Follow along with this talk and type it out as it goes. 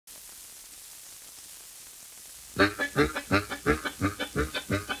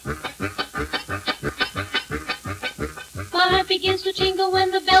My heart begins to jingle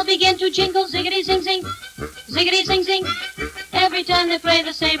when the bell begins to jingle. Ziggity zing zing, ziggity zing zing, every time they play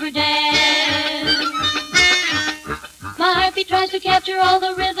the Sabre dance. My heartbeat tries to capture all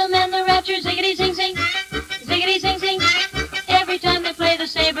the rhythm and the rapture. Ziggity zing zing, ziggity zing zing, every time they play the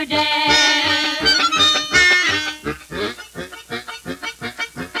Sabre dance.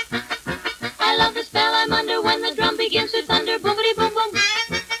 I love the spell I'm under when the drum begins to thunder. Boomity boom boom,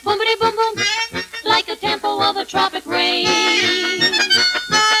 boomity boom boom, like the tempo of a tropic rain.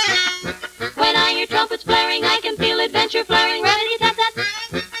 When I hear trumpets blaring, I can feel adventure flaring. Rat-a-dee-tat-tat,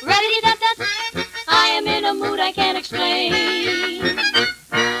 rat-a-dee-tat-tat, I am in a mood I can't explain.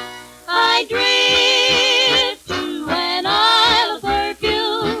 I drift to an isle of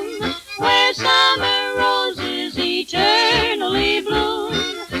perfume where summer roses eternally bloom.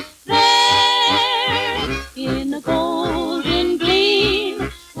 There, in the golden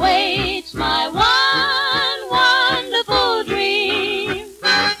gleam, waits my one wonderful dream.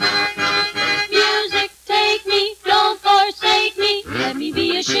 Music, take me, don't forsake me. Let me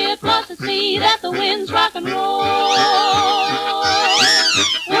be a ship lost at sea that the winds rock and roll.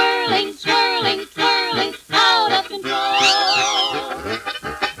 Whirling, swirling, twirling, out of control.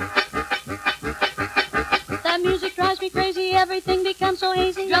 That music drives me crazy, everything becomes so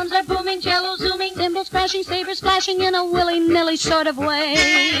hazy. Drums are booming, cello zooming, cymbals crashing, sabers flashing in a willy-nilly sort of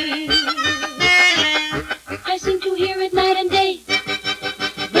way. I seem to hear it night and day,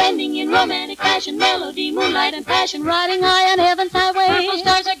 blending in romantic fashion, melody, moonlight, and passion, riding high on heaven's highway. Purple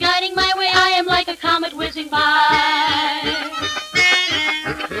stars are guiding my way. I am like a comet whizzing by.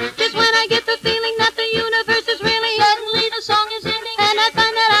 Just when I get the feeling that the universe is reeling, suddenly the song is ending, and I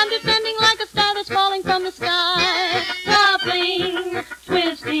find that I'm descending like a star that's falling from the sky. Toppling,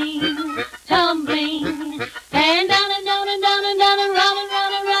 twisting, tumbling, and down and down and down and down and round and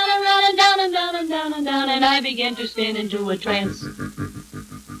round and round and round and down and down and down and down, and I begin to spin into a trance.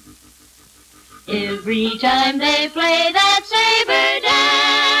 Every time they play that Sabre dance.